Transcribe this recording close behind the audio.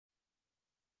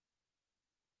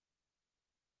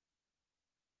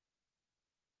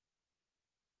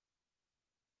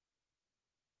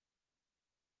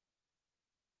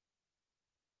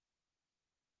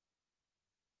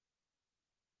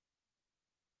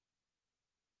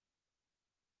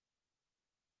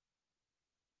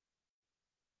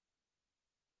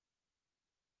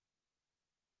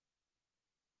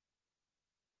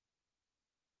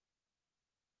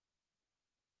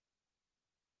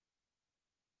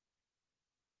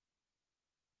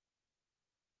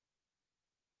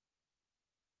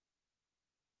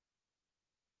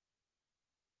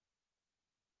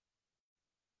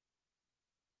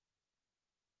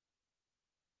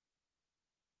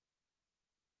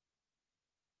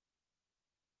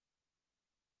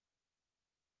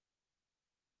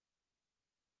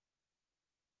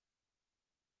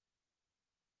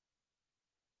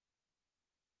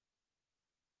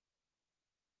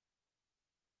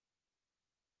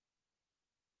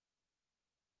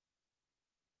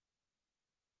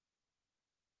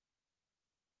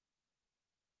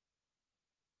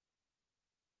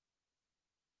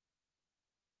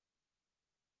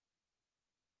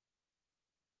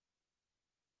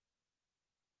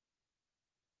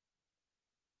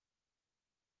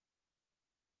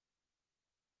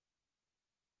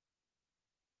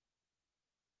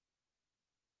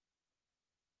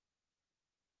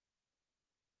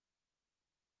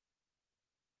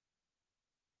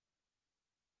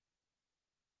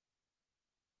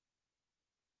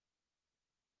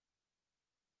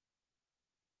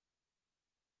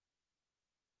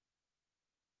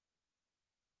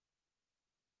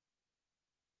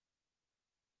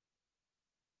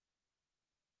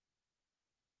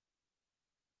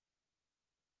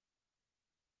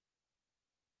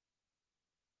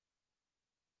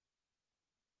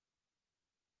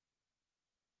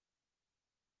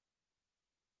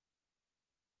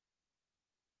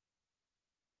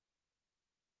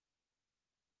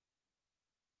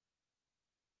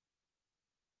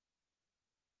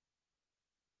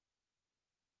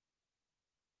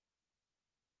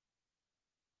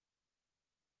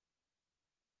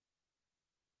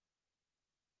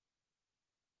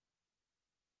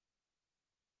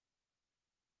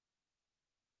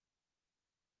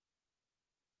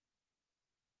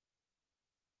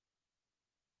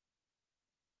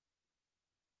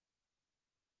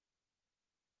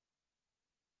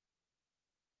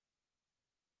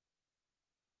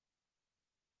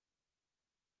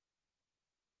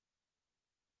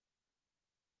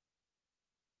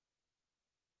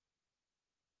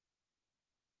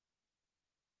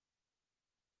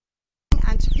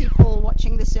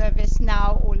watching the service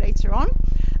now or later on.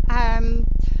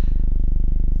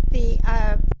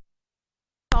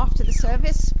 After the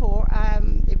service, for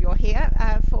if you're here,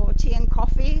 for tea and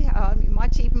coffee, you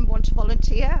might even want to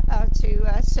volunteer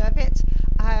to serve it.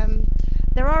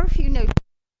 There are a few notes.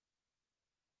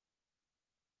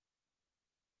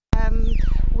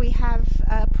 We have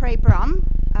Pray Brum,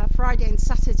 Friday and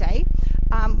Saturday.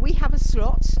 We have a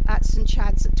slot at St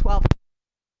Chad's at 12.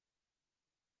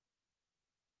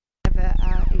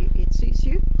 It suits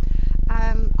you.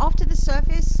 After the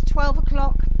service, 12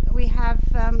 o'clock, we have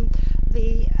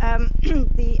the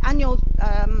annual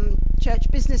church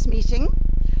business meeting,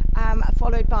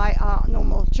 followed by our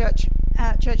normal church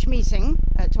meeting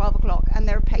at 12 o'clock, and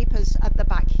there are papers at the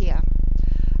back here.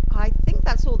 I think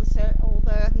that's all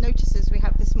the notices we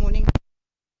have this morning.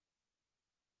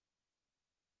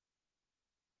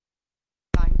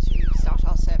 Time to start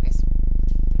our service.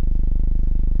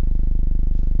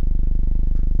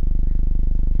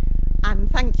 And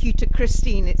thank you to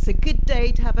Christine. It's a good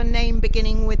day to have a name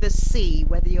beginning with a C,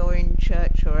 whether you're in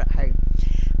church or at home.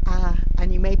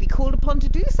 And you may be called upon to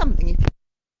do something.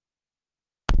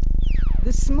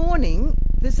 This morning,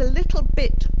 there's a little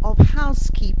bit of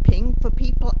housekeeping for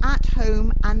people at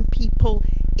home and people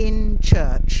in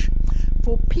church.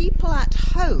 For people at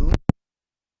home,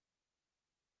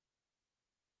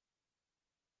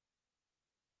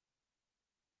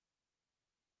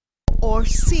 or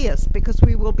see us, because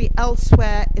we will be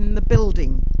elsewhere in the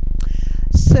building.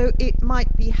 So it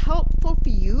might be helpful for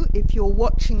you, if you're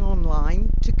watching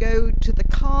online, to go to the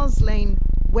Cars Lane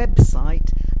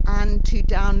website and to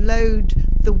download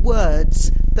the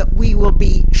words that we will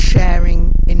be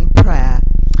sharing in prayer.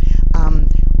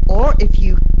 Or if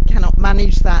you cannot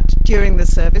manage that during the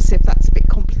service, if that's a bit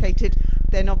complicated,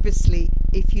 then obviously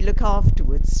if you look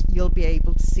afterwards, you'll be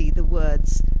able to see the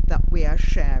words that we are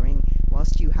sharing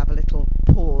whilst you have a little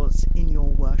pause in your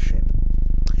worship.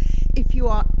 If you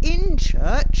are in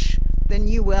church, then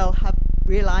you will have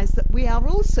realized that we are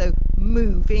also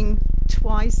moving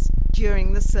twice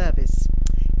during the service.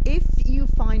 If you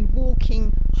find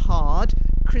walking hard,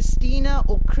 Christina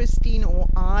or Christine or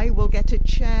I will get a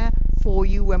chair for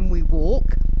you when we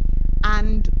walk,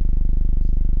 and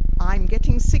I'm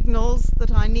getting signals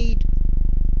that I need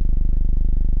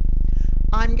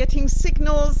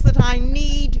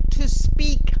to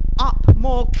speak up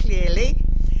more clearly,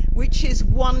 which is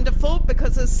wonderful,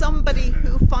 because as somebody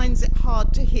who finds it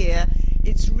hard to hear,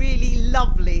 it's really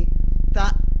lovely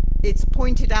that it's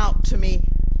pointed out to me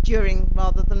during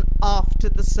rather than after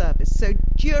the service. So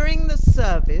during the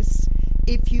service,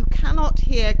 if you cannot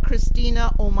hear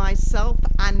Christina or myself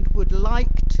and would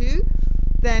like to,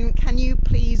 then can you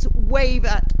please wave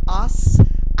at us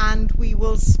and we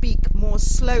will speak more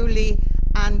slowly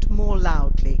and more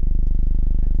loudly.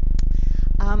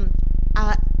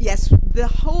 Yes, the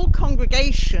whole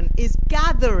congregation is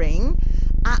gathering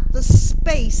at the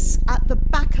space at the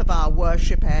back of our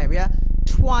worship area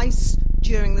twice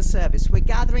during the service. We're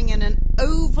gathering in an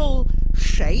oval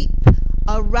shape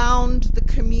around the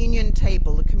communion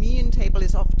table. The communion table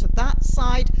is off to that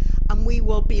side, and we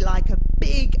will be like a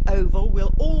big oval.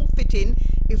 We'll all fit in,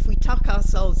 if we tuck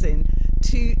ourselves in,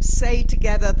 to say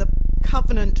together the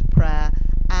covenant prayer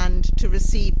and to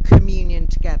receive communion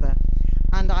together.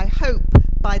 And I hope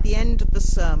by the end of the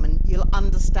sermon you'll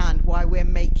understand why we're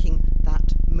making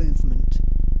that movement.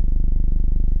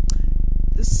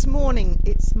 This morning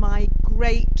it's my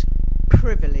great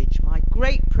privilege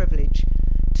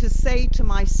to say to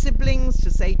my siblings,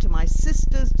 to say to my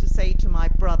sisters, to say to my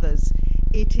brothers,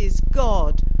 it is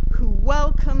God who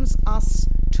welcomes us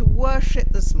to worship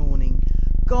this morning.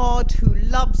 God who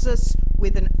loves us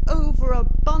with an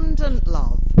overabundant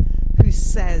love, who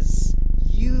says,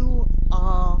 you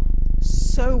are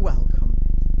so welcome.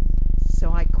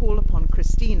 So I call upon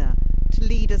Christina to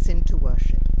lead us into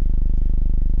worship.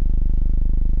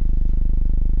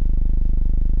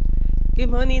 Good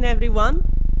morning, everyone.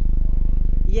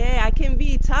 Yeah, I can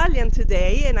be Italian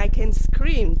today and I can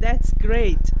scream. That's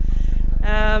great.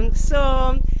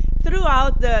 So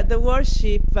throughout the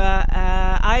worship,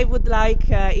 I would like,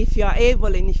 if you are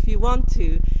able and if you want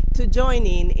to join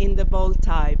in the bold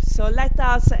type. So let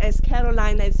us, as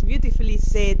Caroline has beautifully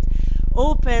said,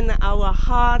 open our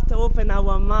heart, open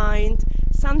our mind.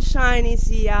 Sunshine is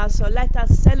here, so let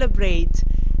us celebrate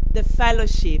the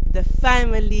fellowship, the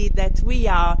family that we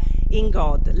are in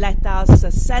God. Let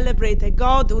us celebrate a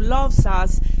God who loves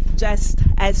us just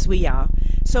as we are.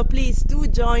 So please do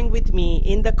join with me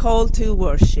in the call to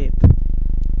worship.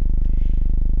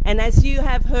 And as you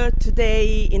have heard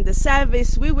today in the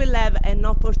service, we will have an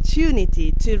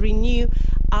opportunity to renew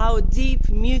our deep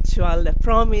mutual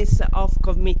promise of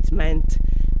commitment,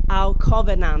 our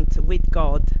covenant with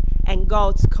God and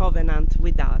God's covenant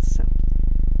with us.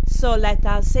 So let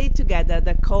us say together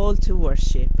the call to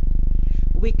worship.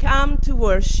 We come to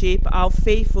worship our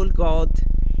faithful God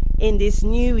in this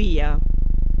new year.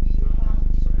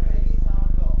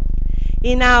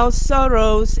 In our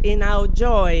sorrows, in our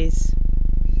joys,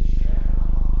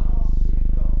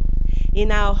 in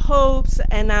our hopes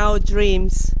and our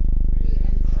dreams,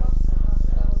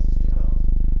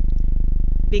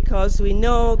 because we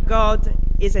know God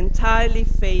is entirely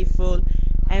faithful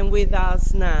and with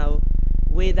us now,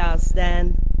 with us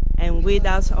then, and with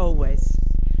us always.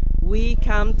 We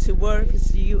come to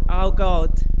worship you, our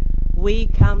God. We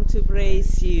come to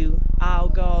praise you, our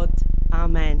God.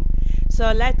 Amen.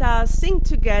 So let us sing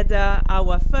together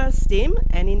our first hymn,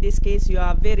 and in this case you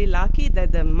are very lucky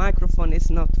that the microphone is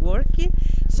not working.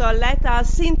 So let us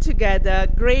sing together,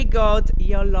 Great God,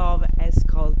 your love has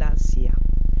called us here.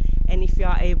 And if you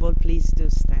are able, please do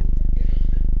stand.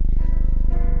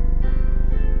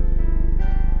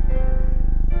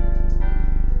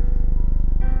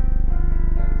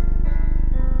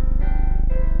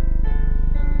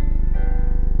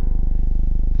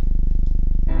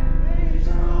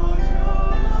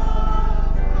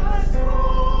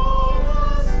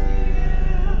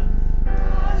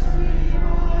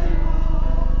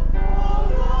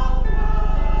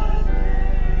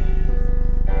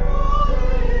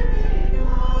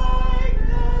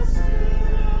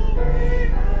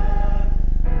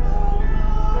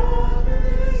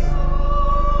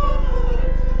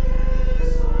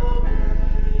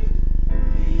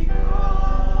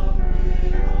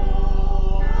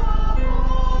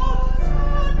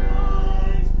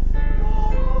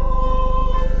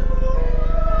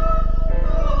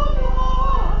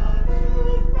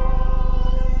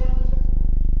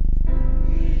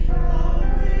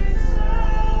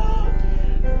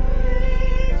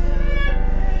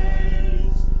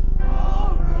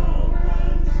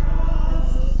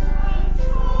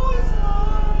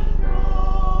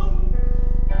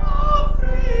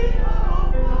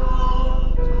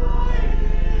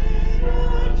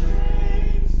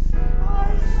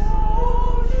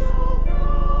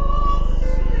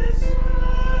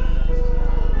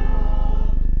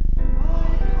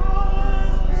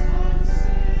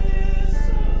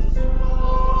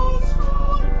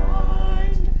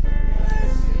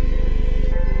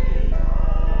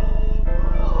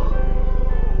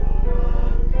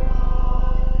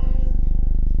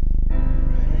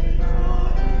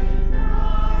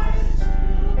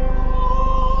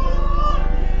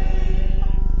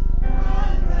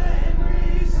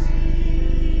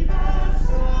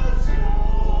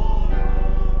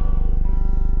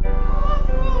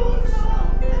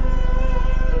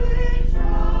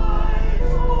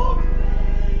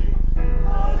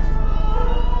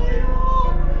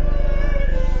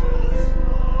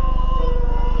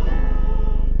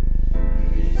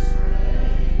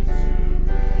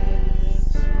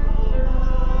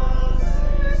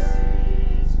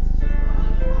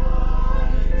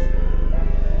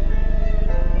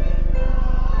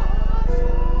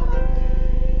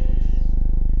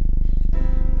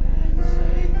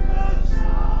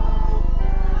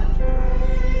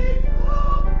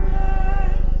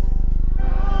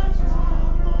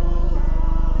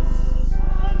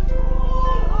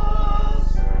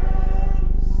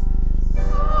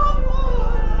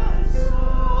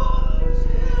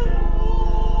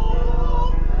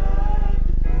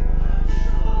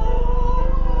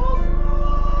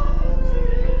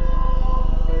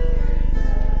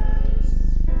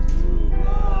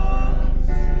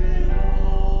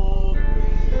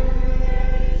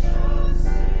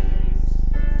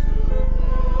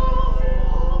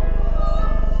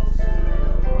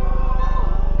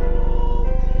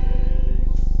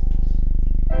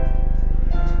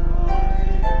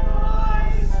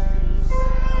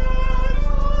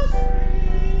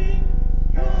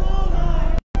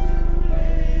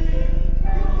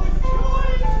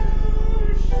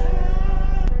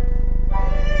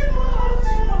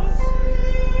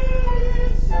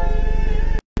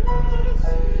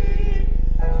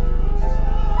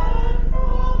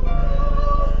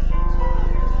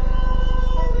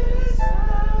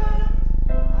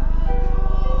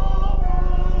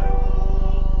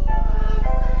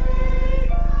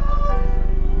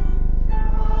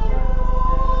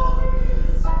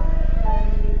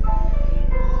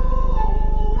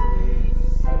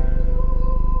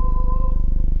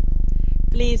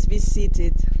 Please be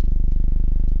seated.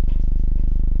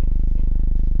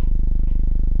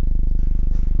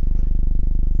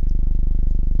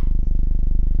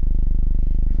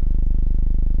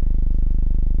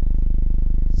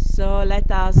 So let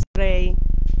us pray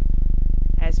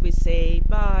as we say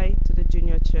bye to the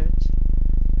Junior Church.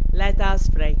 Let us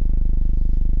pray.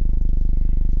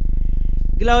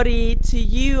 Glory to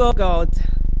you, O God.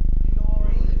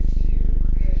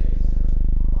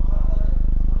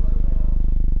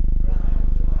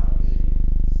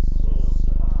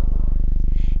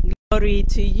 Glory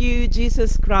to you,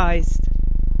 Jesus Christ.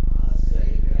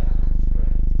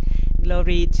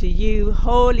 Glory to you,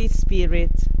 Holy Spirit.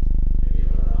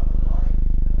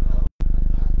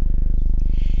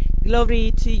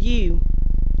 Glory to you.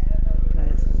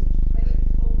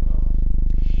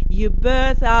 You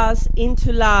birth us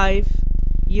into life.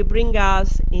 You bring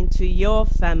us into your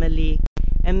family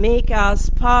and make us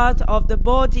part of the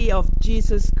body of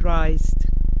Jesus Christ.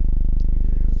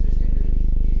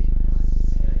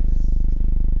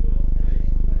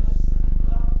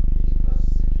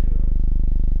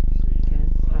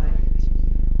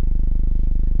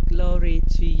 Glory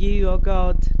to you, O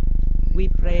God. We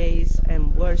praise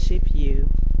and worship you.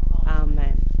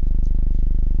 Amen.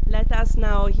 Let us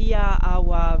now hear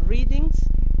our readings.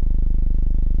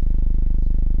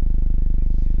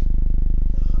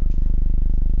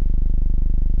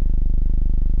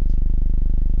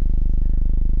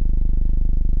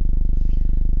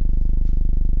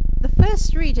 The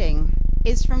first reading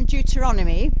is from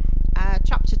Deuteronomy,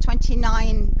 chapter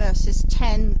 29, verses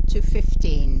 10 to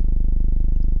 15.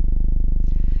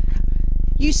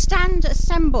 You stand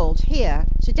assembled here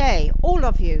today, all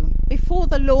of you, before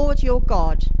the Lord your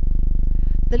God,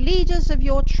 the leaders of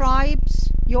your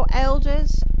tribes, your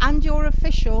elders, and your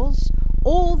officials,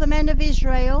 all the men of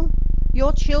Israel,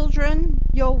 your children,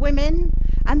 your women,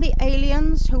 and the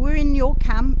aliens who were in your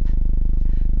camp,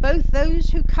 both those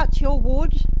who cut your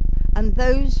wood and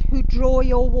those who draw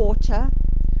your water,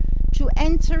 to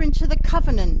enter into the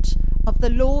covenant of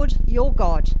the Lord your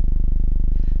God,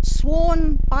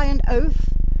 sworn by an oath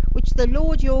which the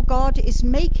Lord your God is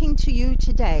making to you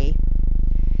today,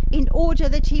 in order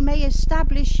that he may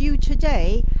establish you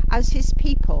today as his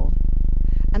people,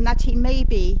 and that he may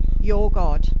be your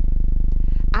God.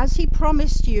 As he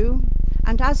promised you,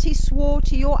 and as he swore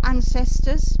to your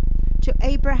ancestors, to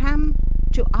Abraham,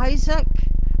 to Isaac,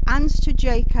 and to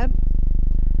Jacob,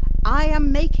 I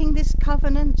am making this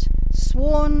covenant,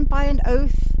 sworn by an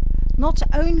oath, not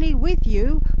only with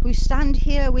you who stand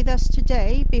here with us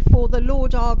today before the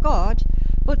Lord our God,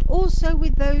 but also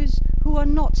with those who are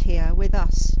not here with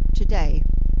us today.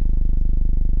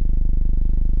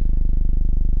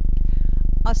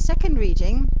 Our second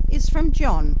reading is from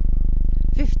John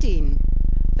 15,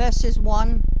 verses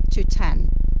 1 to 10.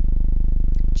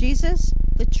 Jesus,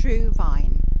 the true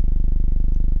vine.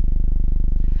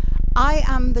 I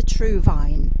am the true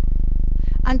vine,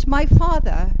 and my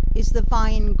Father is the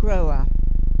vine grower.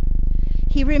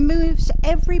 He removes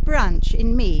every branch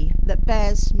in me that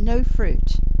bears no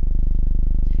fruit.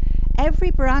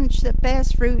 Every branch that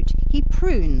bears fruit he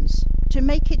prunes to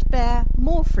make it bear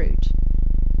more fruit.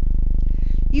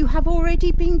 You have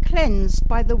already been cleansed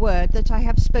by the word that I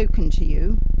have spoken to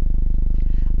you.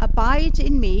 Abide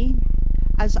in me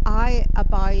as I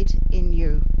abide in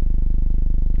you.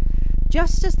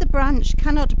 Just as the branch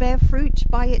cannot bear fruit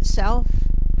by itself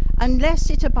unless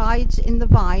it abides in the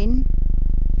vine,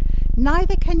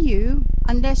 neither can you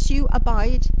unless you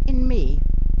abide in me.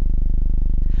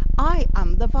 I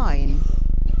am the vine.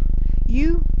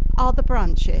 You are the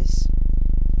branches.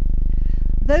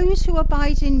 Those who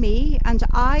abide in me and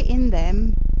I in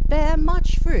them bear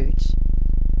much fruit,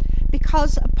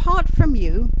 because apart from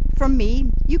me,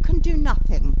 you can do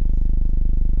nothing.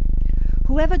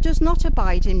 Whoever does not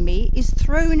abide in me is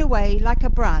thrown away like a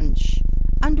branch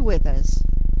and withers.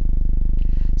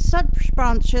 Such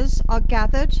branches are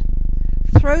gathered,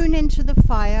 thrown into the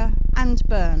fire, and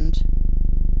burned.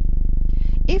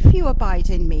 If you abide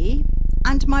in me,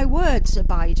 and my words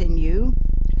abide in you,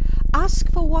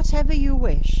 ask for whatever you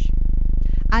wish,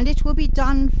 and it will be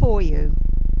done for you.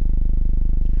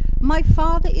 My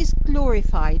Father is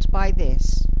glorified by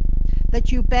this,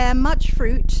 that you bear much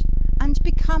fruit and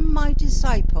become my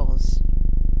disciples.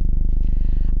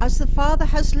 As the Father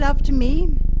has loved me,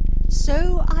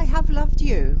 so I have loved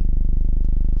you.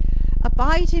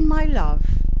 Abide in my love.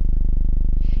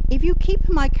 If you keep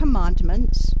my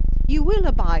commandments, you will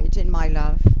abide in my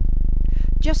love,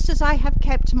 just as I have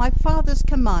kept my Father's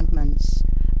commandments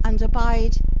and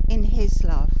abide in his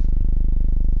love.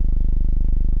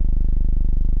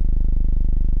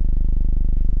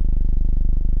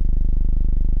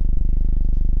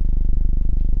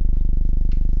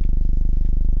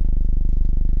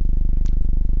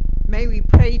 May we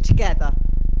pray together.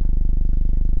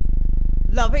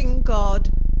 Loving God,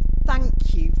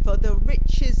 thank you for the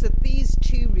riches of these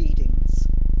two readings.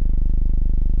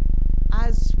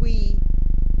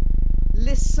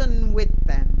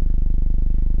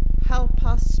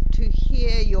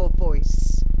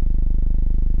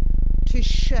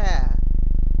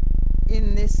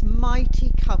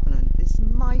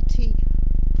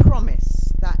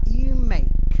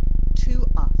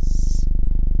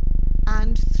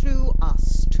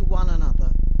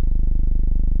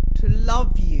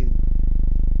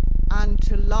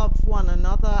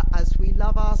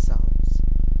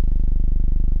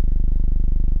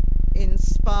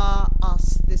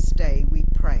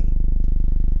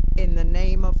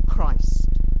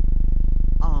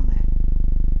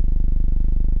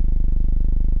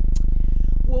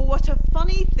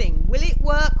 funny thing. Will it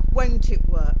work? Won't it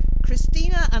work?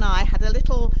 Christina and I had a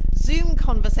little Zoom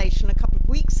conversation a couple of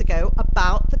weeks ago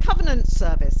about the covenant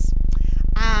service.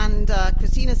 And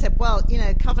Christina said, well, you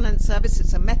know, covenant service,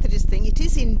 it's a Methodist thing. It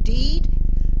is indeed.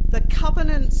 The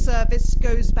covenant service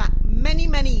goes back many,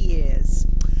 many years.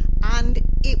 And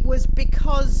it was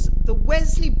because the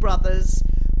Wesley brothers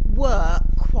were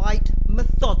quite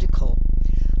methodical.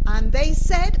 And they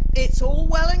said, it's all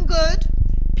well and good.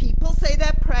 People say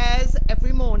their prayers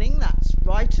every morning. That's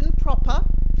right and proper.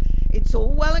 It's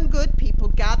all well and good. People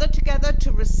gather together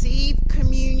to receive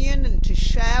communion and to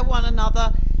share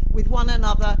with one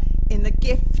another in the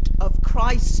gift of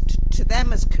Christ to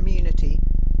them as community.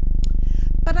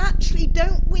 But actually,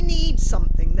 don't we need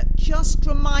something that just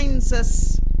reminds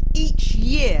us each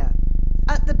year,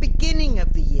 at the beginning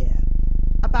of the year,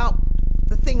 about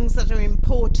the things that are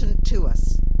important to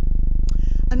us?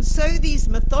 And so these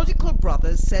methodical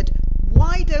brothers said,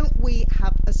 why don't we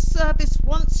have a service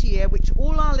once a year, which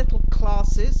all our little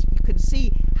classes, you can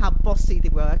see how bossy they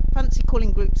were, fancy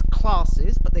calling groups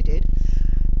classes, but they did.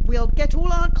 We'll get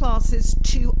all our classes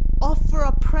to offer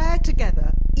a prayer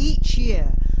together each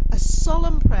year, a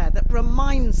solemn prayer that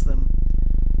reminds them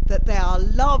that they are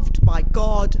loved by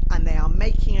God and they are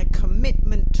making a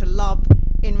commitment to love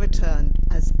in return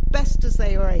as best as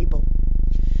they are able.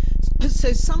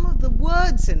 So some of the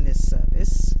words in this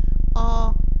service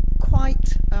are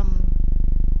quite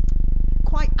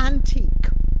antique.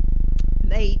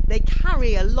 They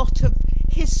carry a lot of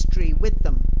history with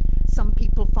them. Some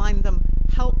people find them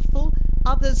helpful,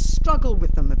 others struggle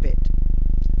with them a bit.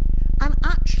 And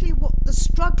actually what the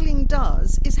struggling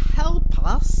does is help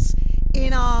us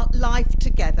in our life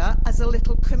together as a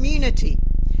little community.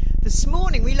 This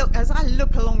morning as I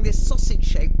look along this sausage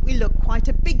shape, we look quite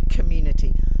a big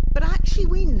community. But actually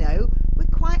we know we're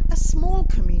quite a small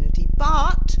community.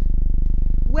 But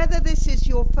whether this is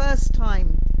your first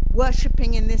time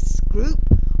worshipping in this group,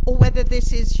 or whether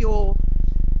this is your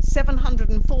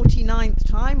 749th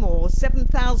time or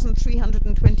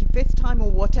 7,325th time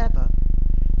or whatever,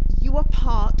 you are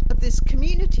part of this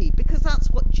community, because that's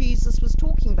what Jesus was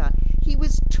talking about. He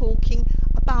was talking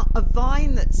about a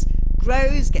vine that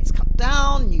grows, gets cut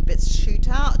down, new bits shoot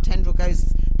out, a tendril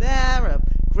goes there, a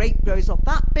grape grows off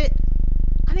that bit,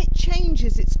 and it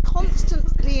changes. It's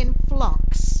constantly in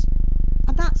flux.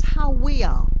 And that's how we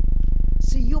are.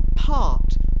 So you're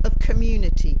part of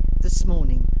community this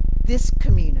morning, this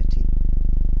community.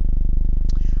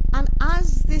 And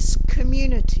as this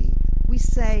community, we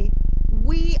say,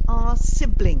 we are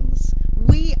siblings.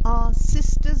 We are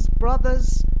sisters,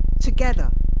 brothers,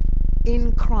 together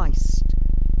in Christ,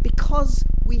 because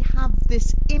we have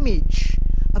this image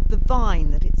of the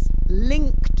vine, that it's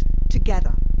linked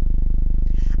together.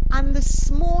 And this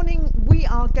morning we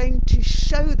are going to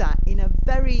show that in a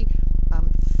very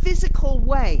physical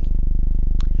way.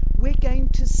 We're going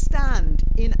to stand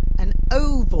in an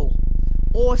oval,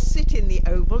 or sit in the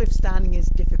oval if standing is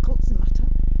difficult, doesn't matter.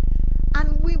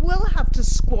 And we will have to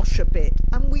squash a bit,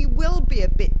 and we will be a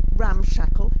bit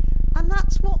ramshackle, and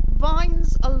that's what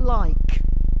vines are like.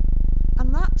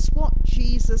 And that's what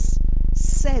Jesus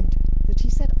said, that he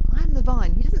said, I am the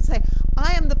vine. He doesn't say,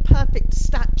 I am the perfect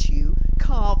statue,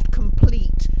 carved,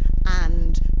 complete,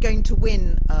 and going to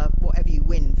win whatever you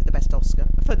win for the best Oscar,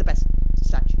 for the best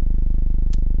statue.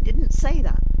 He didn't say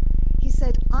that. He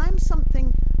said, I'm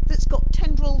something that's got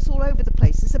tendrils all over the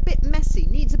place. It's a bit messy,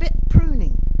 needs a bit of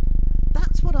pruning.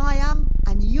 That's what I am,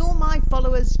 and you're my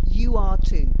followers, you are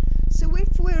too. So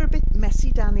if we're a bit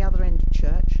messy down the other end of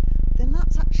church, then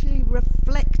that's actually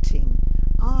reflecting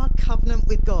our covenant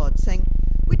with God, saying,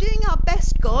 we're doing our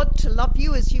best, God, to love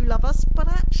you as you love us, but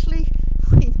actually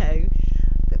we know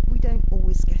that we don't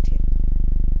always get it.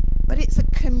 But it's a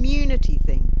community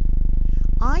thing.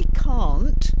 I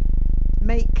can't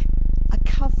make a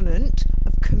covenant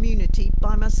of community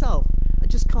by myself. I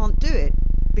just can't do it,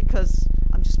 because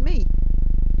I'm just me.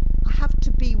 I have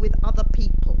to be with other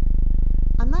people.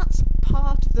 And that's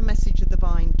part of the message of the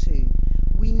vine too.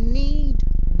 We need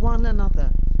one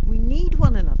another. We need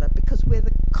one another because we're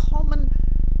the common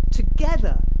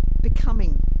together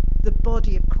becoming the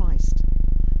body of Christ.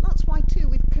 That's why too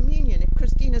with communion, if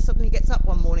Christina suddenly gets up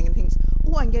one morning and thinks,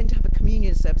 oh, I'm going to have a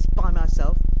communion service by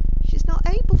myself, she's not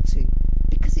able to,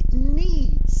 because it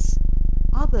needs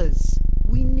others.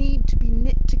 We need to be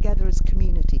knit together as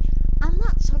community. And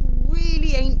that's a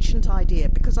really ancient idea,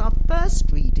 because our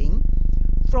first reading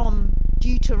from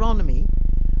Deuteronomy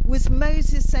was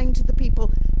Moses saying to the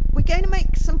people, we're going to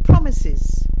make some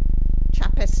promises,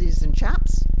 chapesses and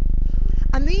chaps,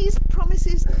 and these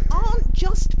promises aren't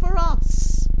just for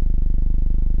us.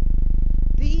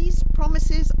 these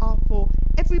promises are for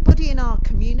everybody in our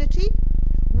community,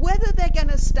 whether they're going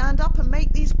to stand up and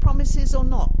make these promises or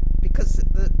not, because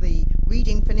the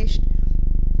reading finished.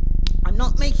 I'm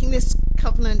not making this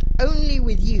covenant only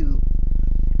with you,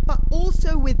 but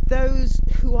also with those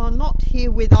who are not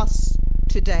here with us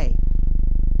today.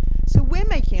 So we're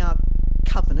making our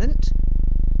covenant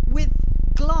with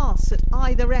glass at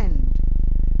either end,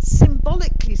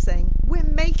 symbolically saying we're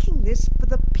making this for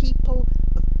the people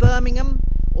of Birmingham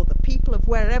or the people of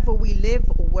wherever we live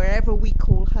or wherever we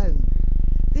call home.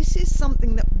 This is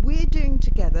something that we're doing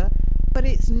together, but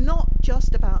it's not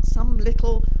just about some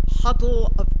little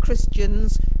huddle of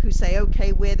Christians who say,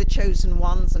 okay, we're the chosen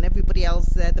ones and everybody else,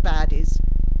 they're the baddies.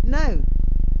 No,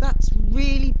 that's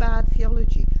really bad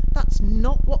theology. That's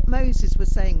not what Moses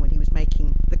was saying when he was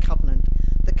making the covenant.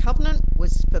 The covenant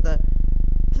was for the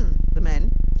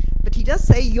men, but he does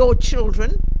say your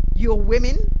children, your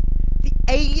women, the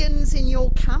aliens in your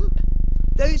camp,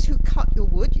 those who cut your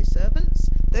wood, your servants,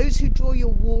 those who draw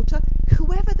your water,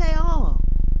 whoever they are.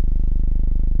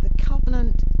 The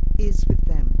covenant is with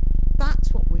them.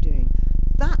 That's what we're doing.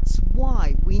 That's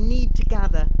why we need to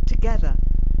gather together,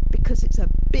 because it's a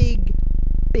big,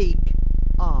 big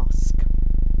ask.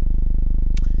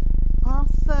 Our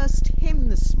first hymn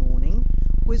this morning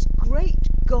was Great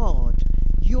God,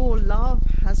 Your Love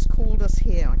Has Called Us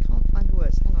Here. I can't find the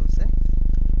words. Hang on a sec.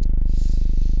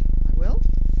 I will.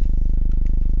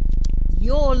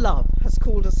 Your love has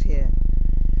called us here.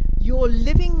 Your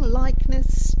living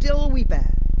likeness still we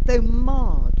bear, though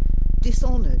marred,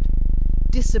 dishonoured,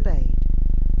 disobeyed.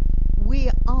 We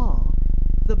are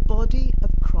the body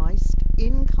of Christ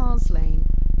in Cars Lane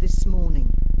this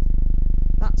morning.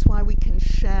 That's why we can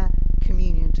share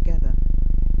communion together.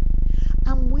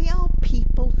 And we are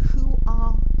people who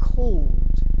are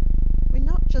called. We're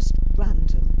not just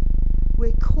random.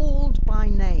 We're called by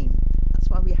name. That's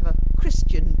why we have a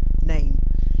Christian name,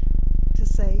 to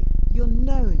say you're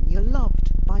known, you're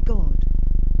loved by God.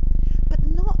 But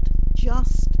not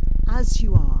just as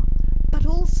you are, but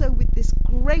also with this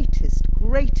greatest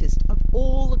of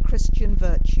all the Christian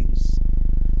virtues,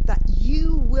 that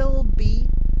you will be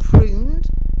pruned,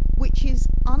 which is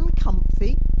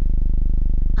uncomfy,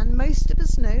 and most of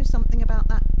us know something about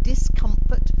that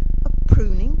discomfort of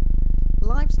pruning.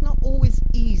 Life's not always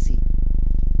easy.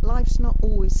 Life's not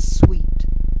always sweet.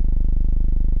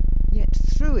 Yet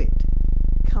through it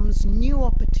comes new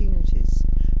opportunities,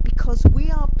 because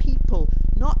we are people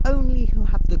not only who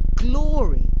have the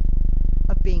glory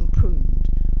of being pruned,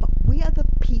 but we are the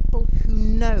people who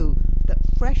know that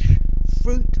fresh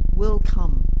fruit will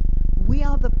come. We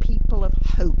are the people of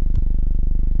hope.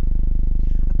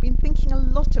 I've been thinking a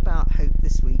lot about hope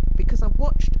this week because I've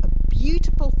watched a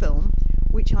beautiful film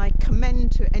which I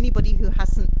commend to anybody who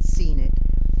hasn't seen it,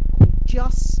 called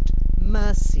Just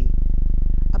Mercy,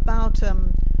 about a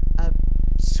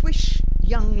Swiss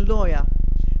young lawyer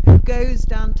who goes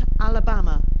down to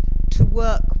Alabama to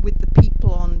work with the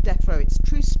people on death row. It's a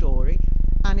true story,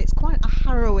 and it's quite a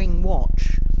harrowing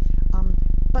watch.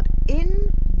 But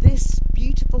in this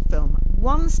beautiful film, at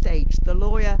one stage, the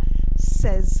lawyer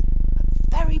says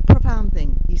a very profound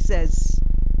thing. He says,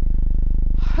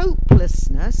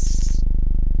 hopelessness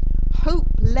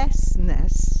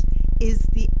is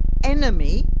the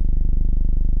enemy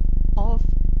of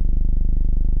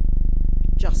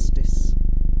justice.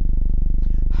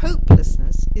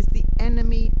 Hopelessness is the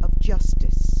enemy of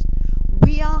justice.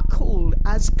 We are called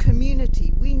as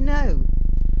community, we know,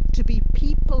 to be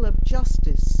people of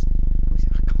justice. We say,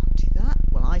 I can't do that.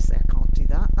 Well, I say I can't do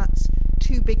that. That's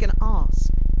too big an ask.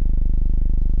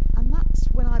 And that's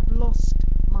when I've lost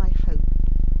my hope.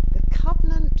 The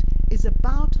covenant is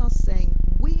about us saying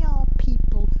we are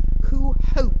people who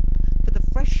hope for the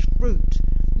fresh fruit,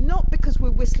 not because we're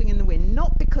whistling in the wind,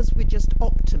 not because we're just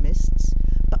optimists,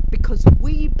 but because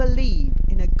we believe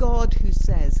in a God who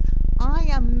says, I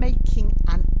am making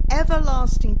an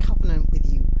everlasting covenant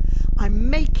with you. I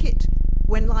make it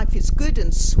when life is good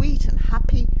and sweet and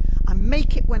happy. I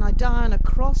make it when I die on a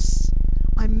cross.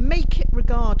 I make it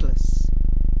regardless.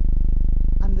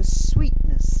 And the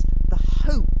sweetness, the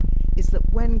hope, is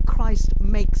that when Christ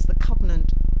makes the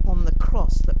covenant on the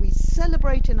cross that we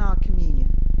celebrate in our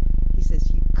communion, he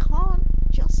says, you can't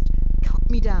just cut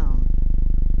me down,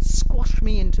 squash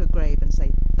me into a grave and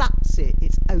say, that's it,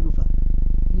 it's over.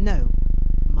 No,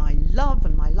 my love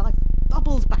and my life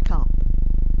bubbles back up.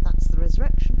 That's the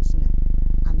resurrection, isn't it?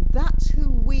 And that's who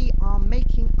we are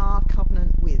making our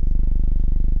covenant with.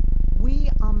 We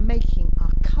are making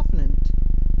our covenant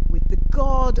with the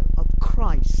God of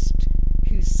Christ,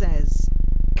 who says,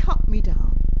 cut me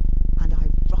down and I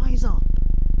rise up.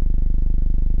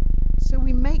 So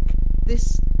we make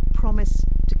this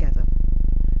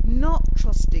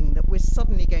trusting that we're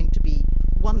suddenly going to be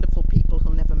wonderful people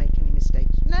who'll never make any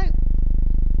mistakes. No.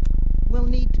 We'll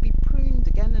need to be pruned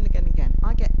again and again and again.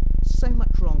 I get so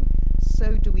much wrong.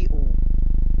 So do we all.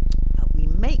 But we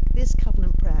make this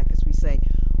covenant prayer because we say,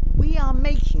 we are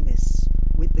making this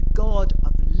with the God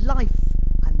of life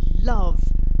and love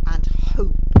and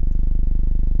hope.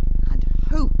 And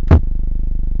hope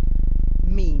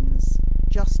means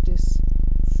justice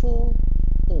for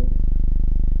all.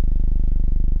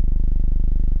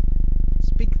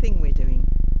 It's a big thing we're doing,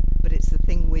 but it's the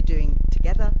thing we're doing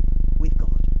together with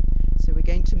God. So we're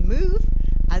going to move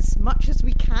as much as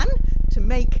we can to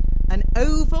make an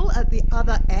oval at the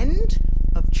other end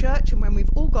of church. And when we've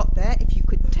all got there, if you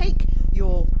could take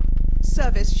your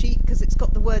service sheet, because it's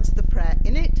got the words of the prayer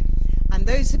in it. And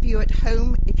those of you at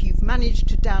home, if you've managed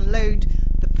to download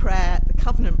the prayer, the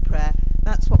covenant prayer,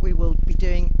 that's what we will be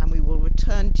doing, and we will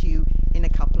return to you in a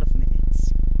couple of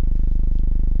minutes.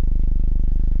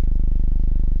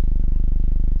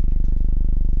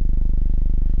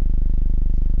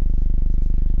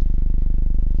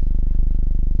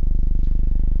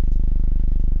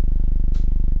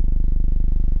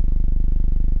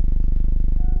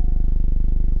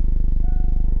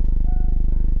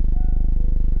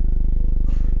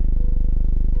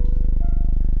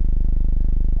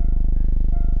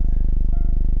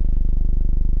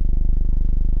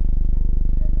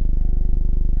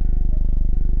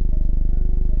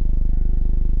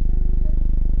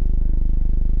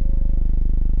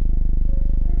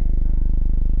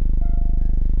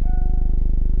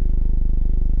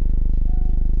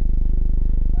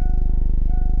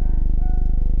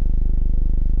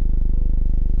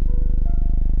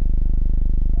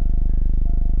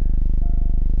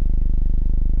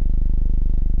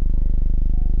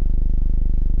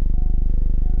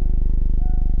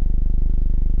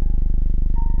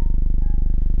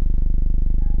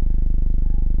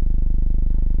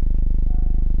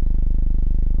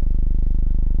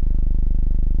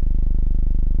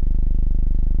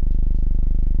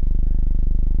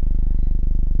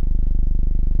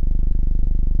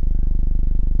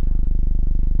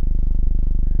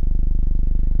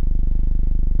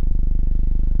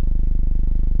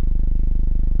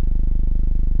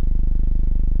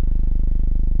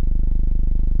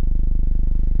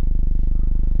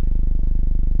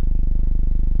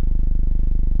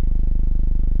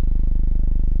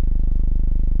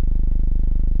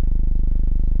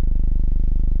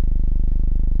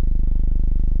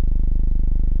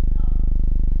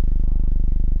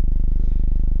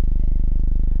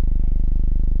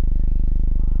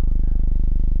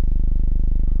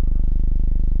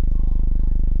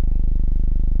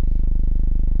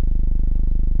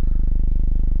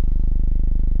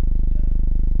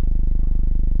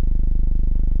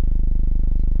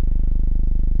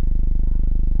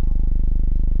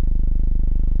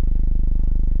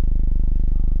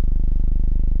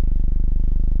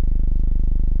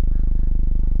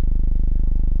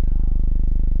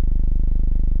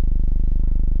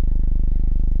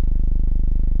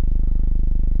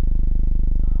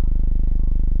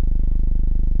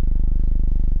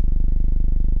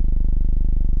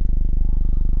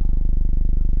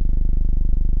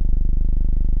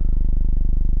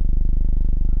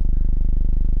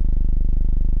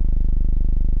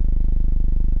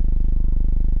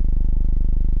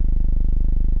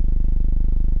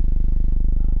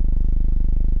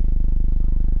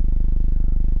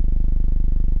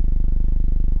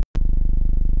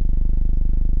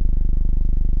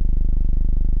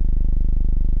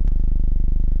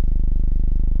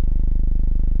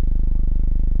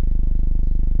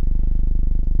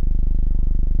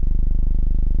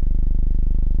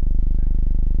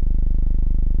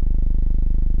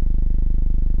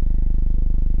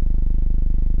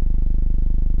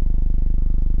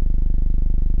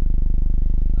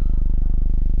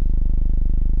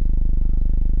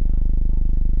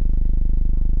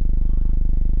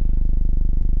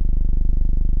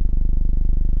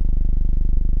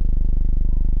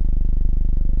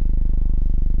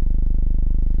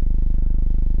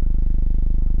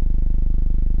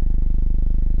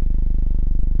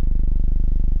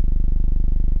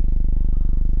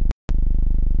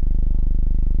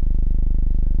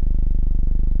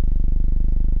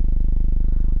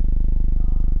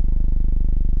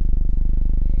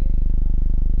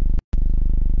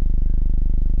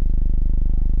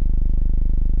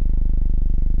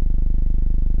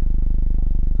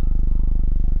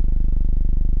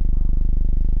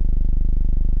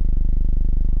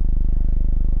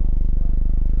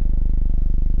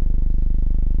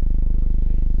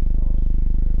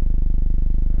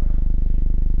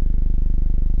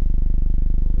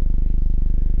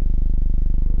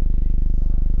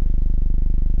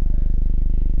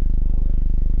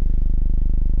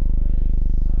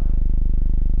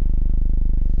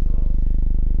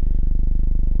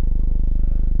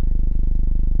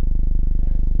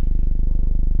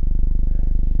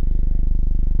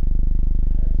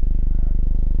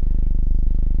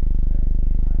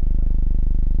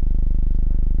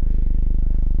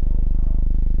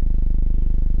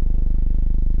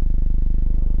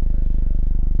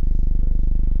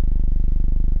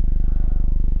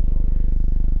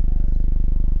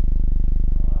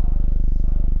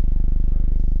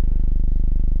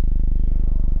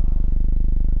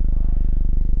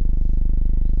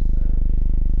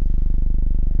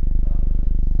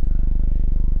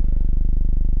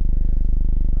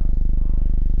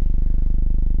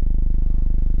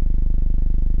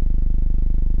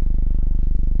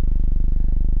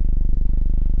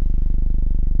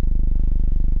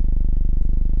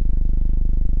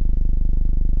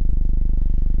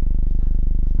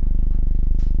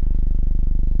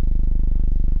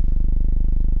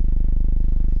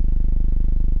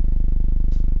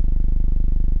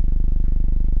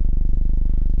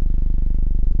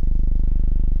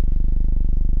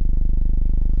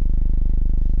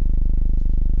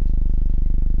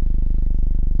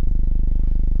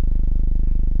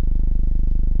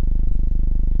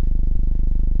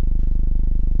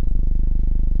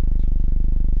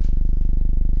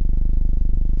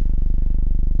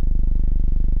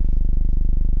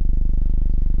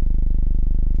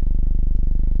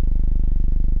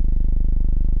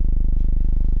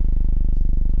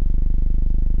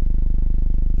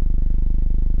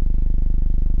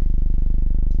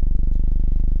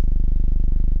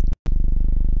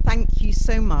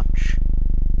 so much.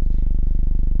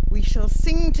 We shall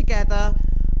sing together,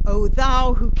 O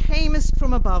thou who camest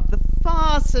from above, the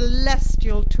far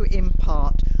celestial to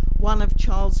impart, one of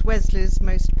Charles Wesley's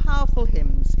most powerful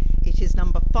hymns. It is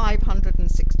number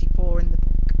 564 in the book.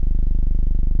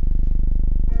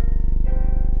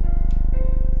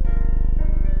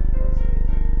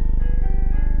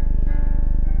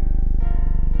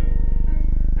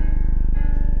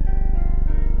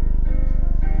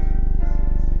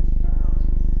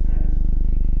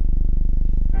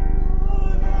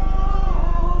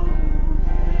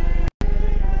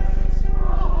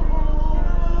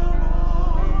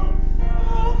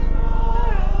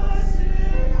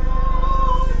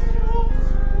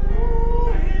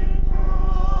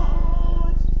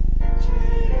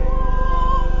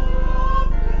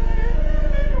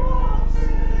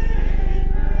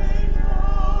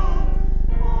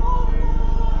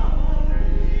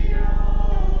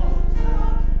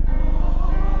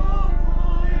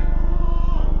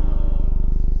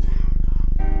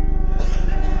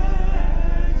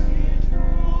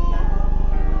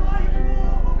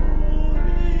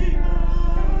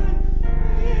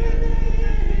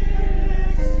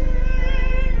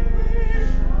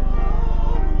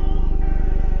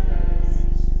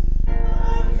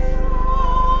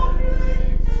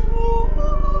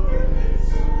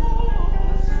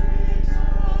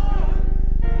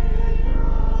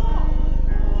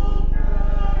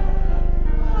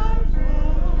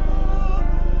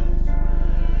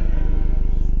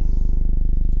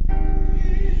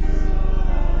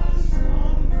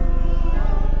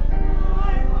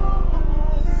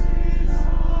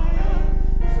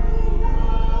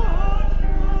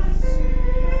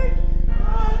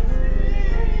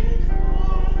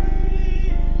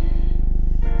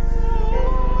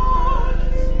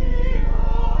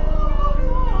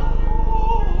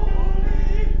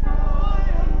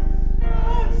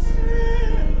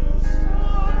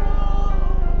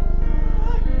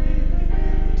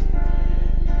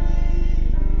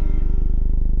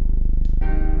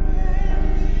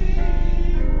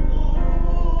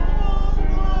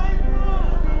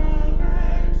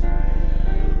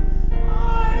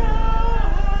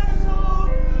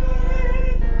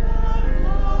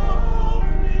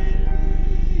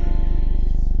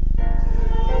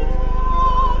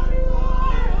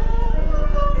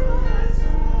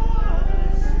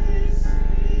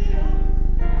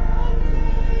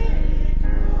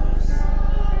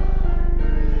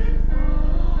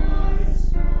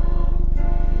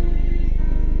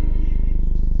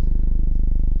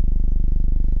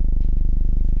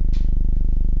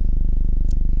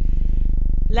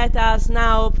 Let us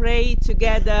now pray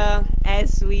together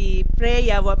as we pray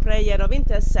our prayer of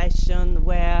intercession,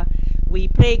 where we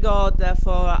pray God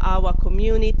for our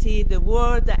community, the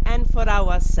world, and for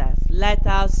ourselves. Let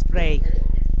us pray.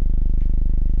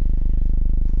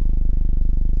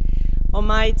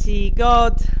 Almighty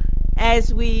God,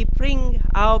 as we bring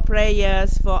our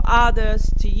prayers for others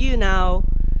to you now,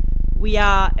 we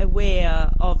are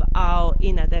aware of our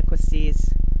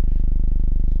inadequacies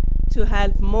to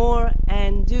help more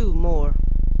and do more.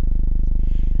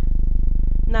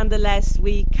 Nonetheless,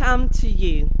 we come to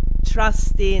you,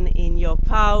 trusting in your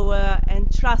power and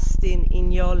trusting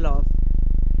in your love.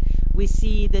 We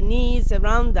see the needs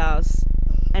around us,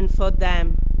 and for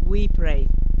them we pray.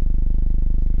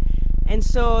 And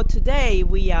so today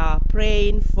we are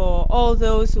praying for all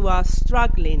those who are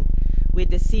struggling with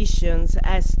decisions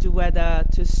as to whether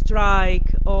to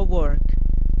strike or work,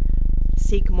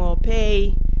 seek more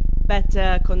pay,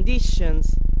 better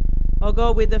conditions, or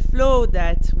go with the flow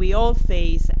that we all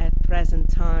face at present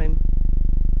time.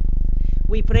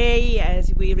 We pray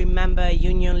as we remember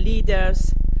union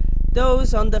leaders,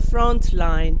 those on the front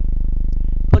line,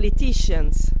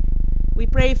 politicians. We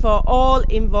pray for all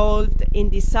involved in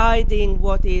deciding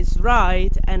what is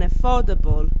right and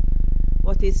affordable,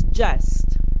 what is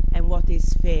just and what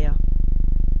is fair.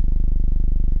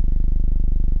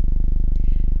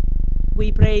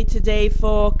 We pray today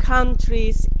for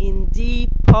countries in deep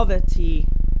poverty,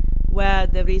 where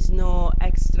there is no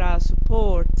extra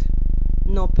support,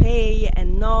 no pay,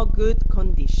 and no good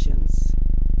conditions.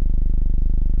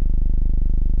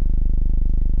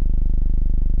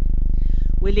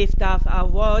 We lift up our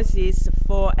voices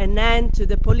for an end to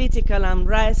the political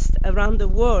unrest around the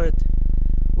world,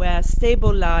 where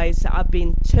stable lives are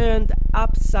being turned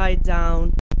upside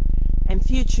down and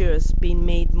futures being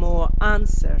made more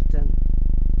uncertain.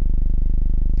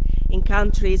 In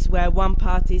countries where one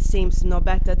party seems no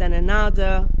better than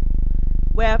another,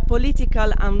 where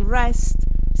political unrest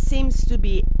seems to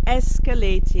be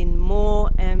escalating more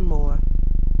and more.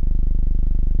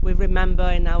 We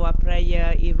remember in our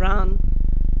prayer Iran,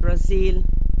 Brazil,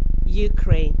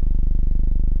 Ukraine.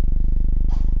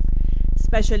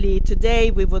 Especially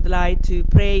today, we would like to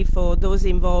pray for those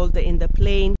involved in the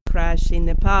plane crash in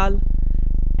Nepal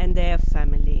and their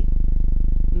family.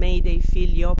 May they feel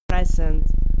your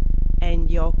presence and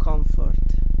your comfort.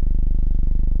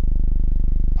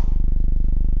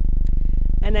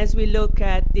 And as we look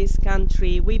at this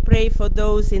country, we pray for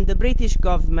those in the British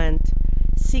government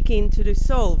seeking to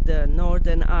resolve the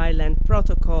Northern Ireland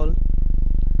Protocol.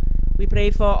 We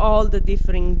pray for all the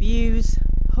differing views,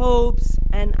 hopes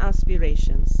and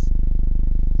aspirations.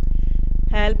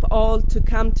 Help all to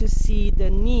come to see the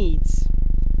needs,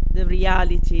 the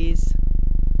realities,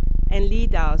 and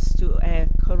lead us to a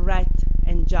correct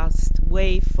and just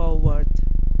way forward.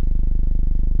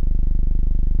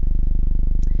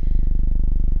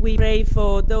 We pray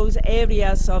for those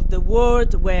areas of the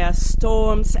world where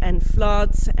storms and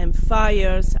floods and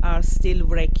fires are still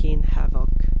wreaking havoc.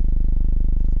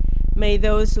 May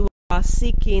those who are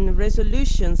seeking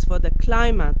resolutions for the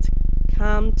climate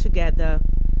come together,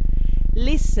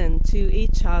 listen to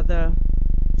each other,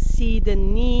 see the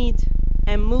need,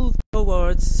 and move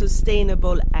towards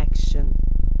sustainable action.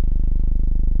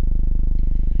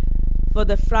 For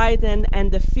the frightened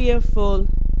and the fearful,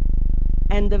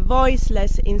 and the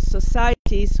voiceless in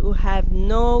societies who have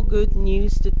no good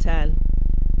news to tell,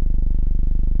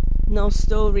 no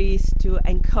stories to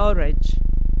encourage,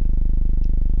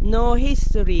 no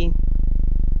history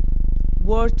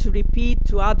worth to repeat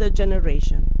to other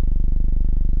generations.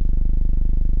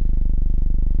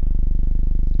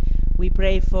 We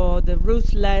pray for the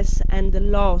ruthless and the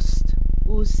lost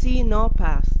who see no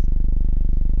path.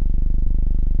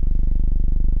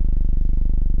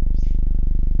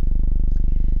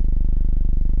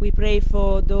 We pray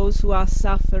for those who are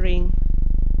suffering,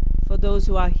 for those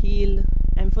who are healed,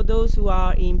 and for those who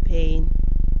are in pain,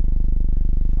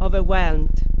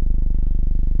 overwhelmed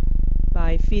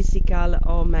by physical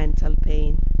or mental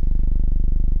pain.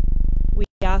 We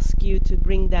ask you to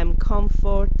bring them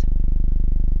comfort,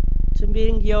 to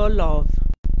bring your love.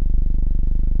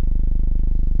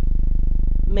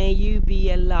 May you be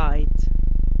a light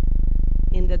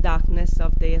in the darkness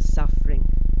of their suffering.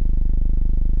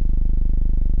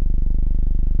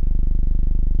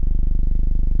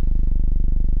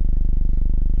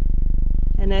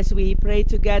 And as we pray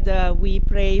together, we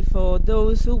pray for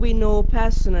those who we know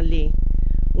personally,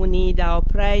 who need our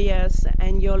prayers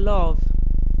and your love.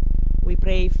 We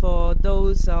pray for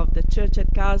those of the church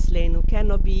at Carslane who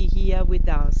cannot be here with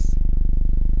us.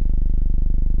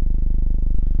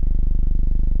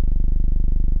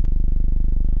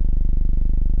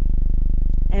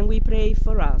 And we pray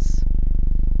for us,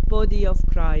 body of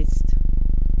Christ,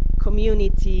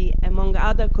 community among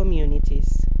other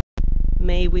communities.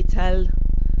 May we tell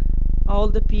all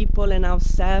the people and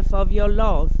ourselves of your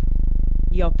love,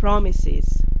 your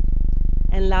promises,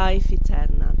 and life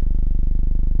eternal.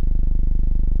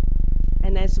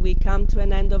 And as we come to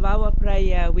an end of our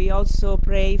prayer, we also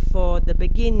pray for the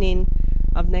beginning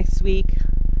of next week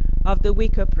of the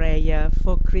Wicker Prayer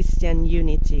for Christian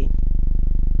unity.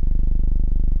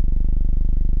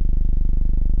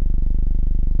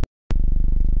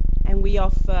 And we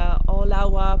offer all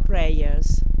our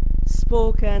prayers,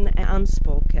 spoken and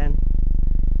unspoken,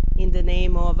 in the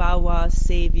name of our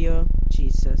Savior,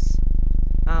 Jesus.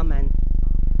 Amen.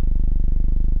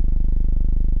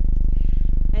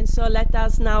 And so let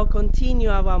us now continue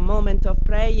our moment of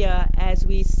prayer as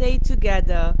we say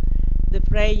together the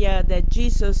prayer that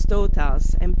Jesus taught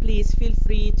us. And please feel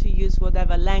free to use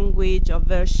whatever language or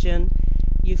version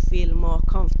you feel more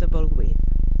comfortable with.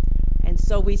 And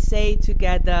so we say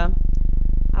together,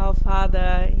 Our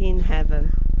Father in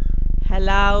heaven,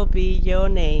 hallowed be your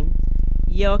name.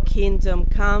 Your kingdom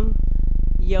come,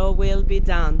 your will be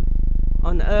done,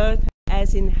 on earth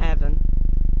as in heaven.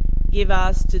 Give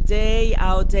us today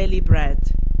our daily bread.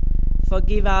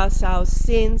 Forgive us our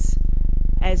sins,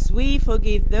 as we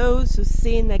forgive those who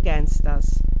sin against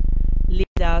us.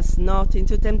 Lead us not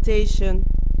into temptation,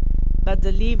 but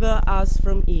deliver us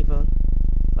from evil.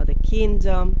 For the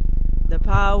kingdom, the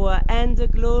power, and the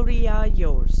glory are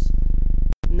yours,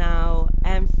 now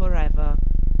and forever.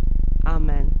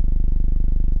 Amen.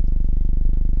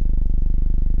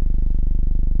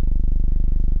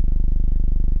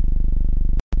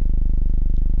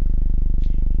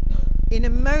 In a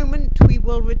moment, we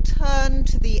will return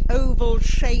to the oval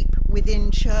shape within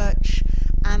church,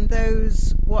 and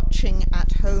those watching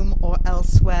at home or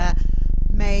elsewhere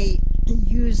may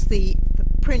use the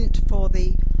print for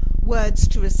the words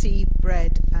to receive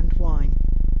bread and wine.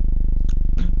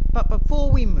 But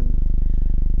before we move,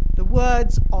 the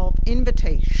words of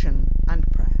invitation and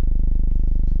prayer.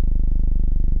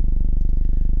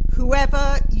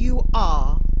 Whoever you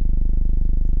are,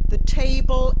 the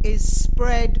table is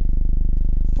spread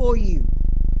for you.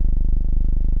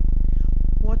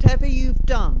 Whatever you've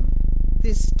done,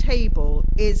 this table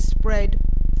is spread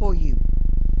for you.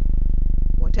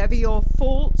 Whatever your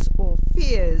faults or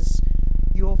fears,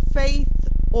 your faith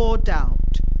or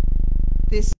doubt,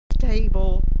 this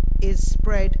table is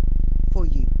spread for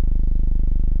you.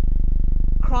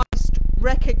 Christ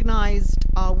recognized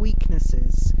our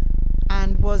weaknesses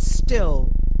and was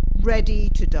still ready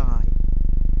to die.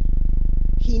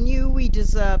 He knew we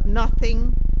deserved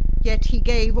nothing, yet he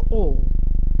gave all.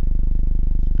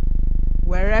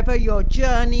 Wherever your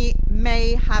journey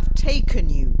may have taken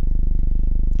you,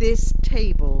 this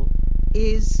table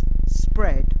is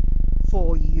spread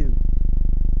for you.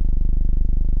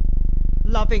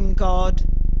 Loving God,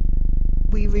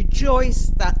 we rejoice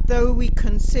that though we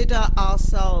consider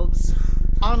ourselves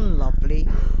unlovely,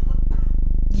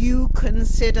 you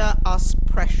consider us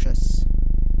precious.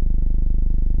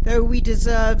 Though we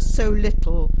deserve so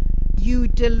little, you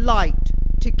delight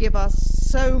to give us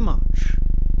so much.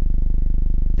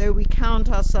 Though we count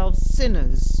ourselves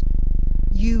sinners,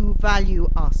 you value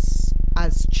us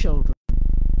as children.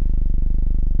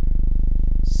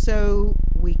 So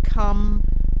we come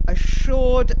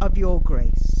assured of your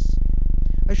grace,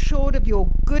 assured of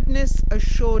your goodness,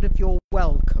 assured of your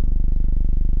welcome,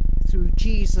 through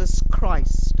Jesus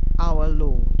Christ our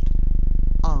Lord.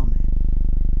 Amen.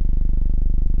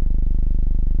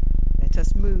 Let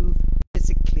us move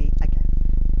physically again.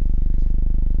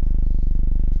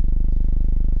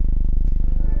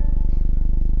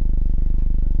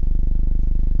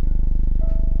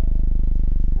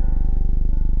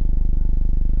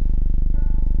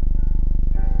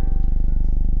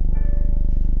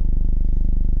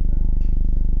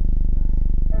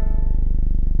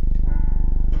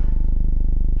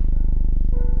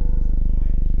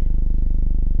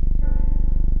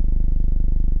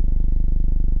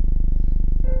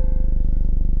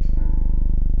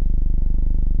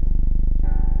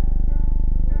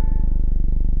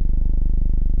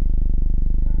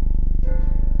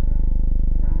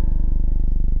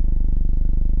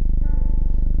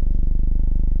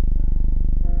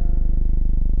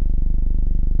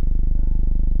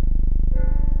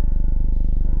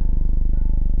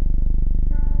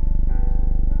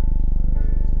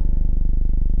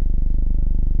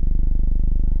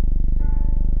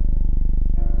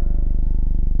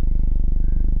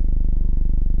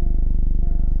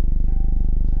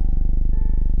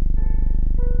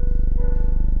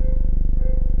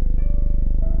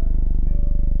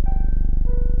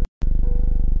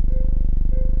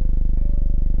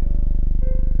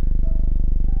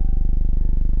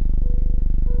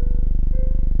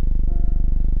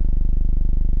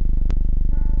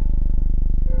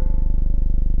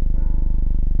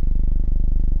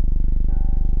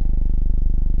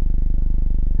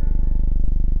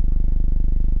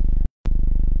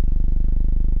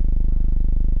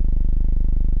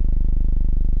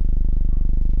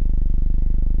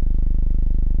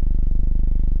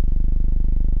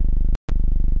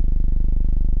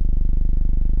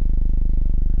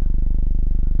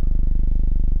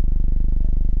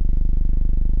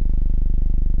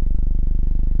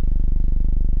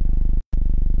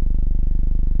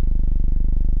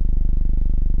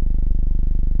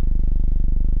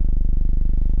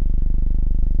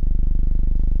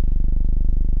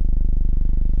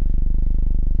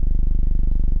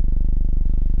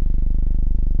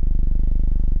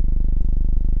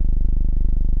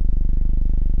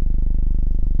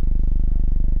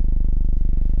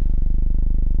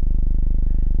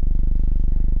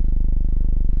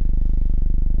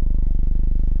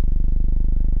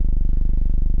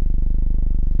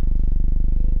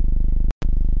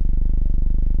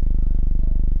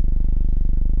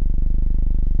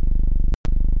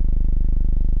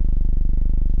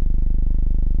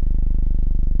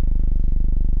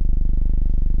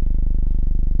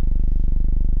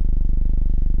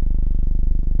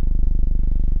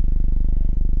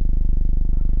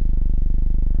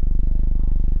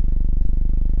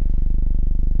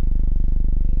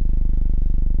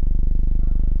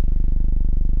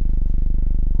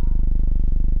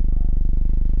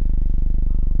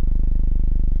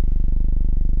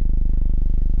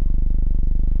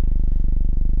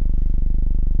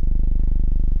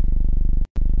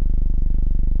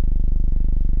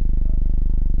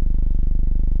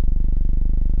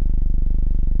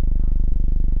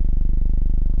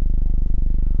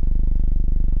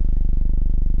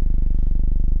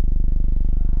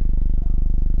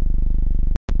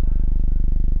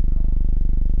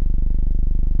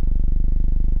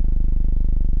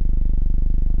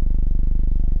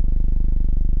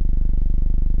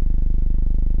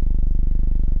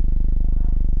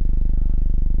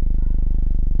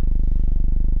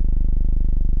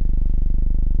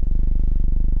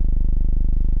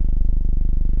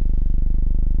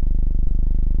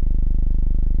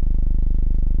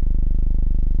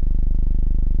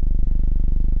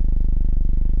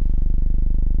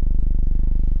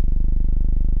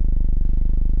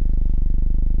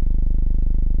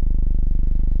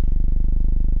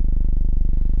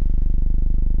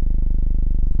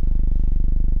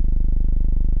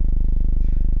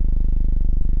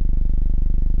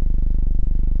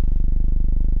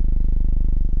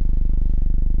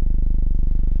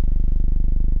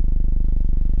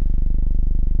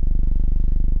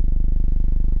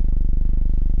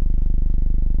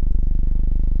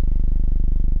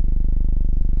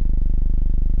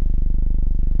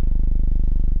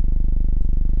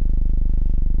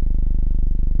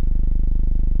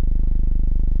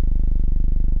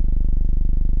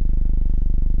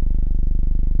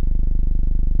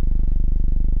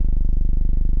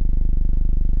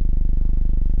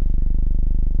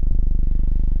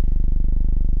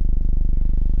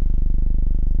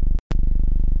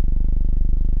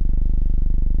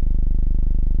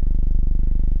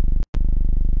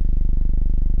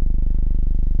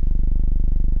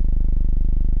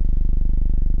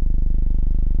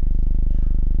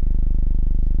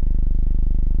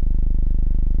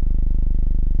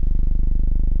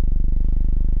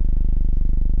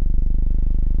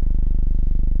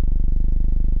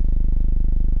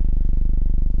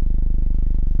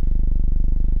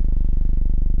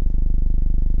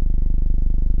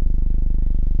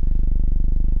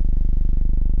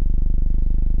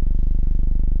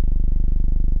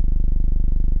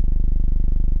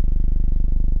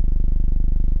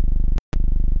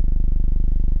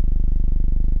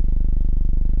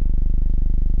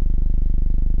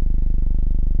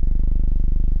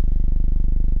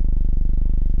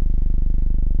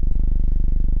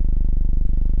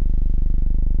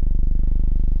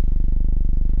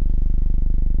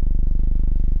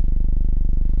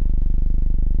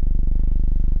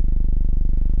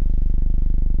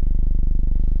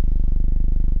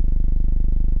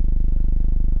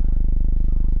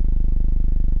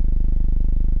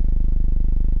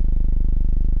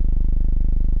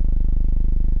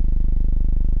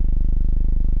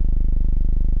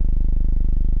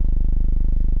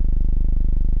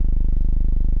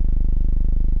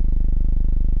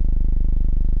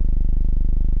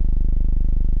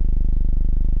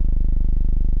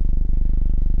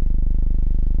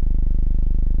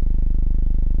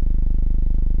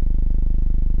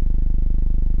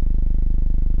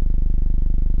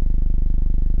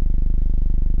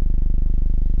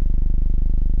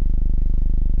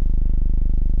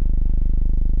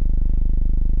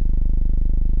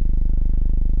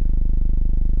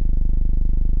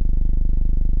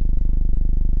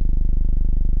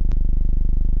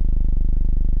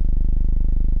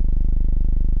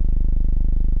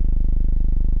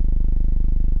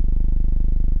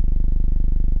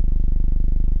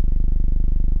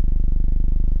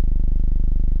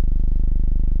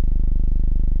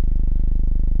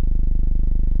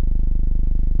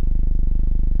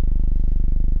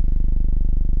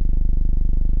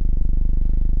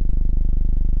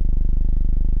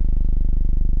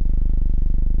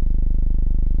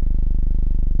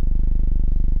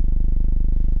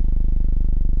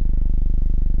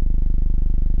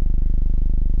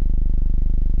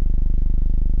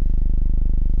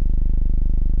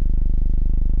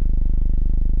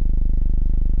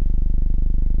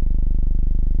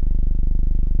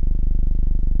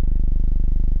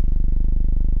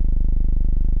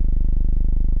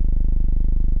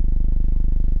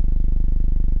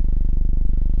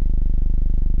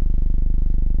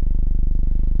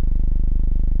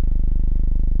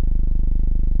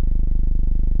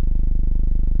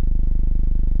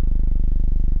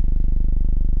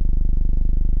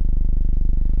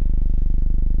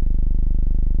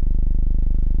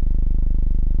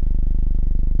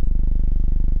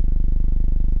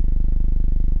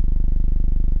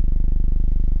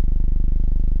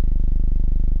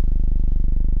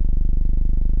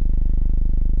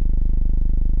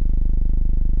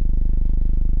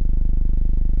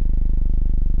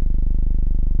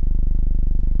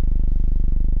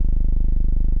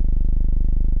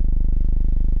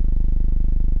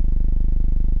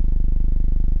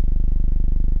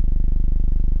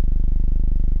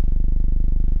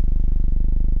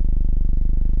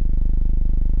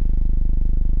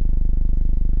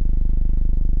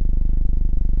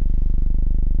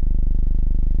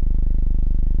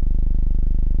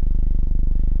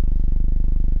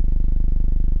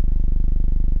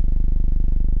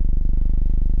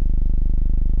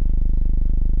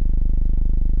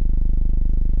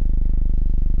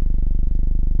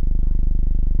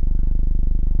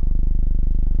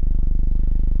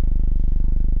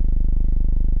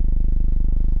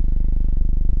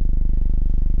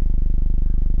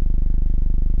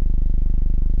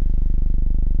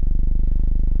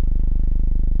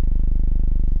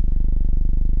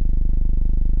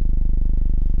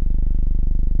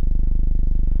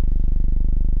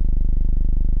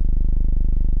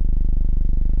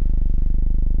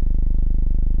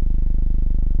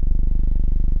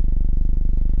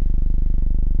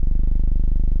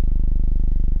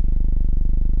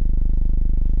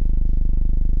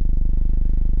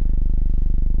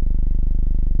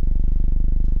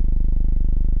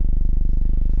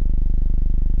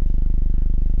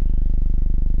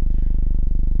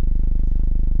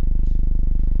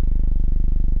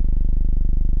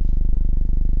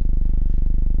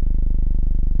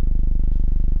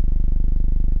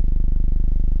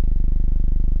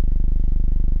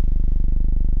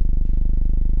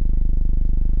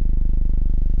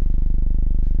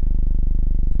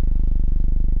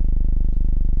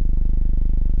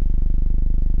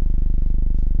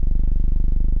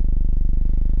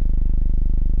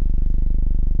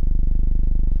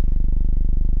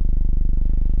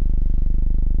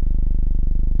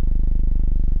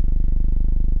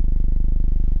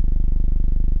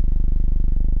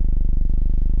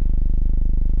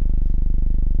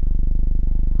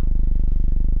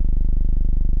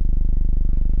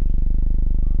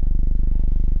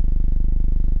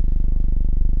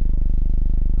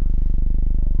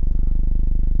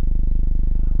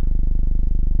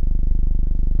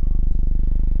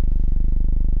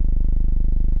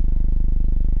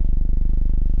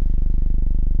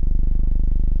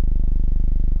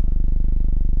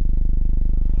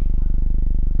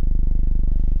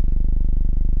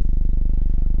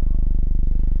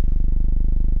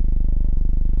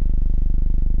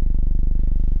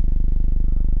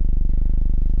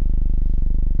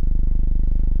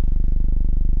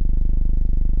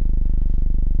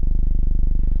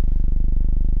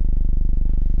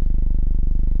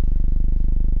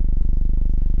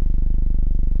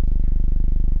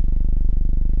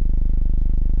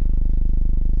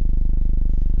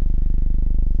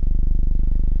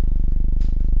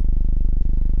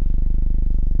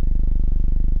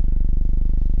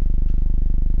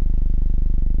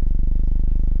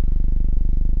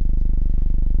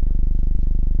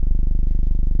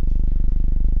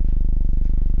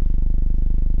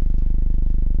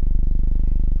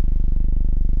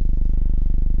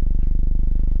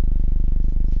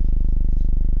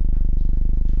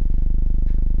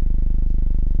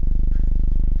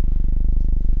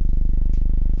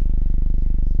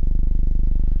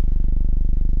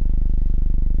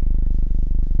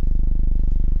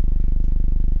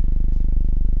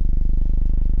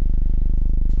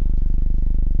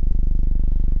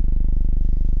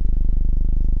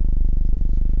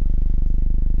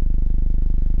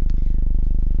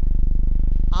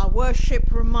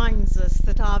 worship reminds us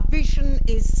that our vision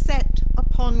is set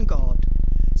upon God.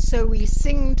 So we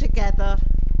sing together,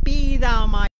 "Be thou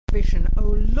my vision,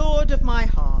 O Lord of my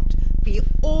heart, be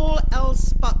all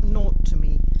else but naught to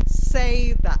me,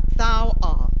 say that thou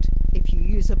art." If you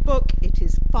use a book, it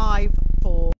is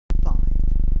 545.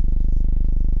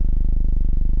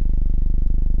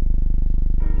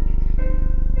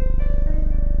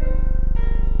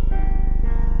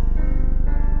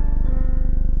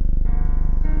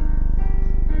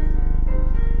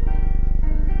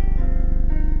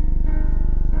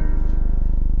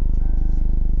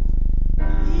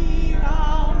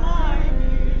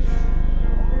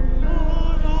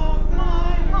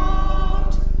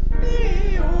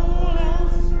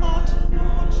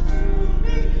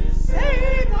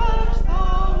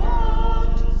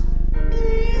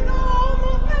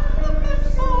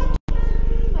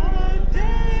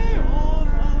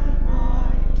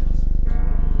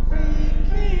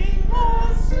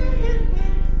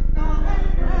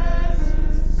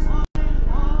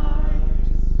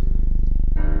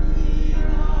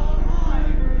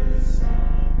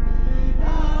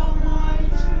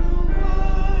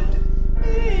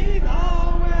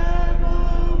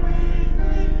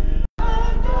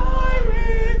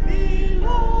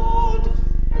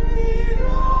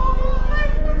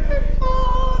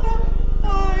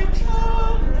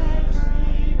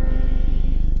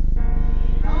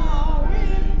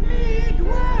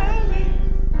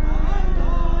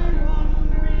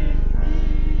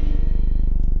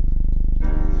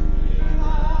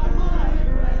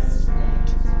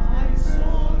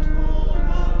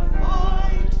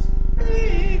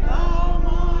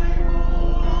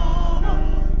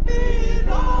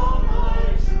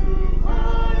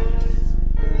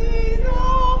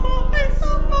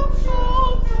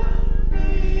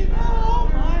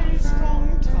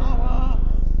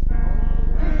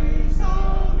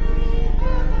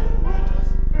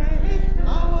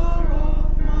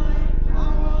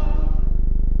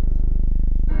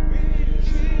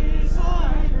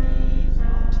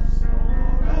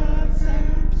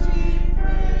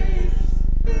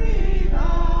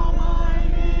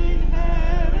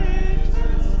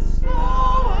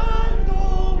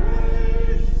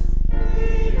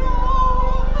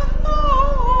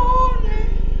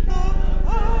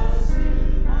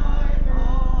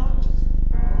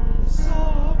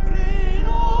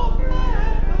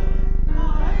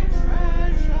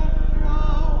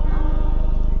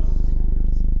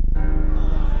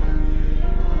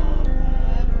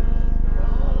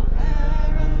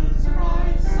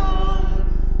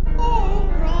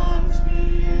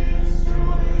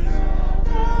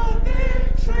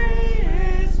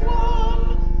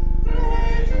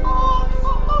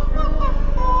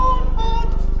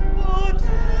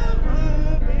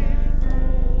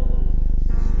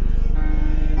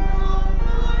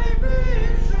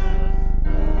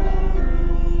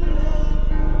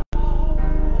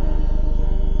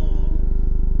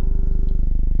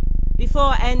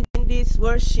 Before ending this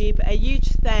worship, a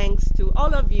huge thanks to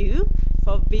all of you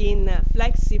for being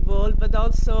flexible, but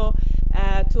also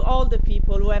to all the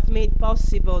people who have made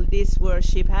possible this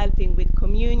worship, helping with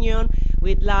communion,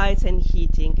 with lights and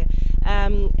heating.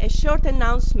 A short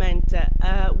announcement,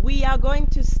 we are going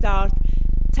to start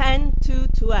 10 to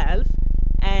 12,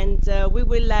 and we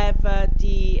will have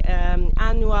the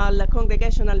annual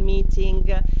congregational meeting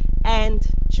and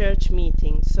church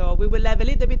meeting. So we will have a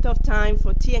little bit of time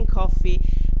for tea and coffee,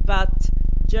 but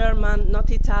German, not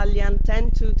Italian,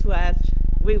 10 to 12,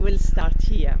 we will start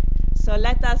here. So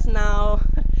let us now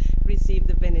receive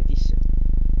the benediction.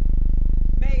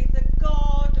 May the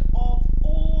God